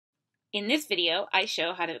In this video, I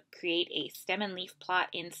show how to create a stem and leaf plot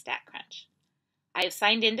in StatCrunch. I have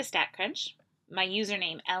signed into StatCrunch. My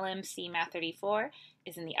username LMCmath34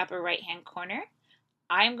 is in the upper right hand corner.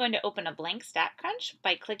 I am going to open a blank StatCrunch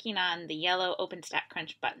by clicking on the yellow Open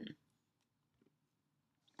StatCrunch button.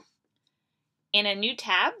 In a new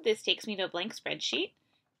tab, this takes me to a blank spreadsheet.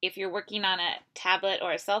 If you're working on a tablet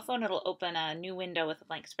or a cell phone, it'll open a new window with a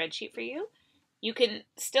blank spreadsheet for you. You can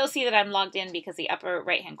still see that I'm logged in because the upper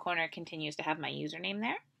right-hand corner continues to have my username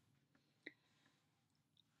there.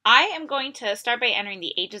 I am going to start by entering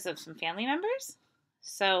the ages of some family members.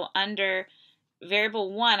 So under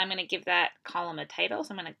variable 1, I'm going to give that column a title.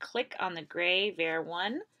 So I'm going to click on the gray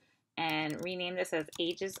var1 and rename this as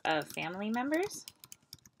ages of family members.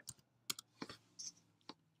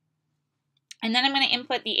 And then I'm going to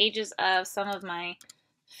input the ages of some of my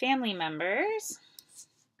family members.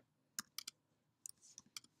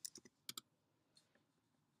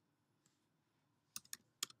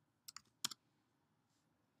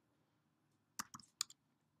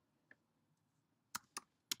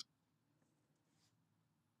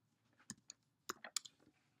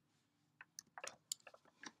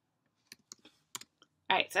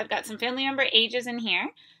 All right, so I've got some family member ages in here.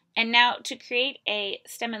 And now to create a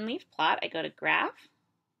stem and leaf plot, I go to Graph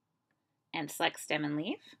and select Stem and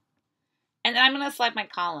Leaf. And then I'm going to select my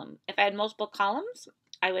column. If I had multiple columns,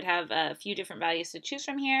 I would have a few different values to choose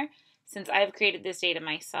from here. Since I've created this data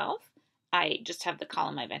myself, I just have the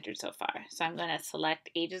column I've entered so far. So I'm going to select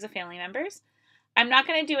ages of family members. I'm not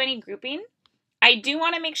going to do any grouping. I do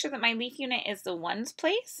want to make sure that my leaf unit is the ones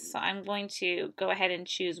place. So I'm going to go ahead and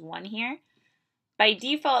choose 1 here. By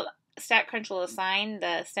default, StatCrunch will assign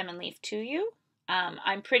the stem and leaf to you.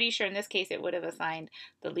 I'm pretty sure in this case it would have assigned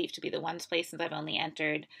the leaf to be the ones place since I've only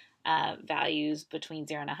entered values between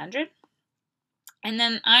 0 and 100. And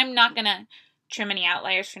then I'm not going to trim any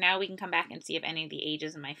outliers for now. We can come back and see if any of the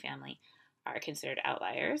ages in my family are considered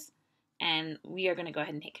outliers. And we are going to go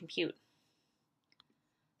ahead and hit compute.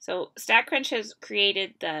 So StatCrunch has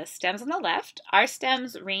created the stems on the left. Our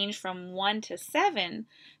stems range from 1 to 7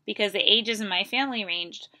 because the ages in my family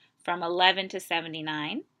ranged from 11 to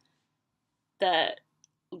 79. The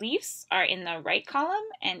leaves are in the right column,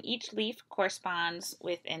 and each leaf corresponds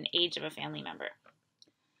with an age of a family member.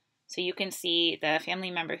 So you can see the family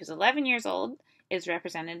member who's 11 years old is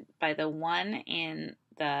represented by the 1 in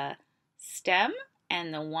the stem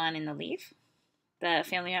and the 1 in the leaf. The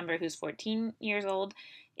family member who's 14 years old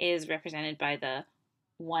is represented by the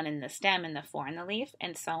 1 in the stem and the 4 in the leaf,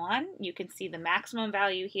 and so on. You can see the maximum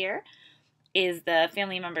value here is the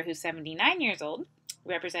family member who's 79 years old,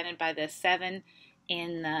 represented by the 7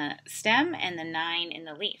 in the stem and the 9 in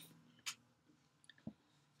the leaf.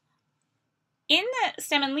 In the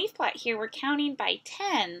stem and leaf plot here, we're counting by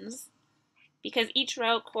tens because each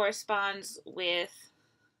row corresponds with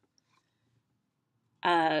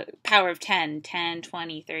power of 10, 10,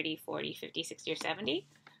 20, 30, 40, 50, 60, or 70.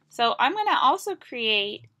 So I'm going to also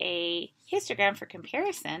create a histogram for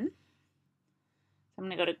comparison. I'm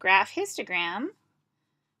going to go to Graph Histogram,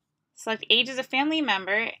 select ages of family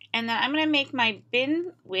member, and then I'm going to make my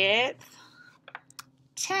bin width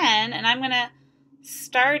 10, and I'm going to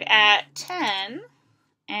start at 10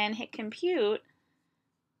 and hit compute.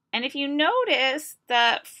 And if you notice,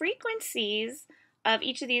 the frequencies of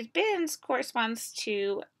each of these bins corresponds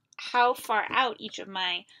to how far out each of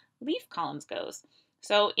my leaf columns goes.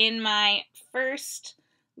 So in my first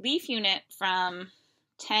leaf unit from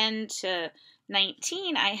 10 to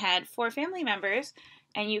 19, I had 4 family members,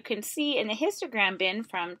 and you can see in the histogram bin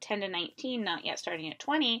from 10 to 19, not yet starting at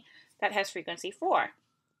 20, that has frequency 4.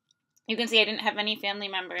 You can see I didn't have any family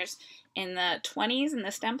members in the 20s in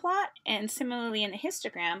the stem plot, and similarly in the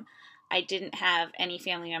histogram, I didn't have any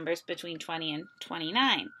family members between 20 and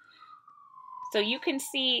 29. So you can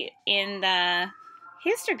see in the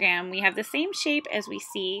histogram, we have the same shape as we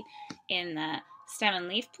see in the stem and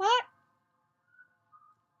leaf plot.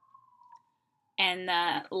 And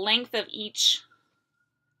the length of each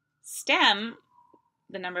stem,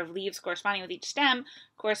 the number of leaves corresponding with each stem,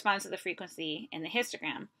 corresponds to the frequency in the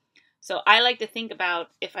histogram. So I like to think about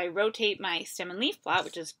if I rotate my stem and leaf plot,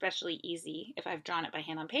 which is especially easy if I've drawn it by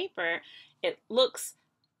hand on paper, it looks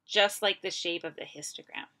just like the shape of the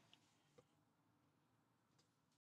histogram.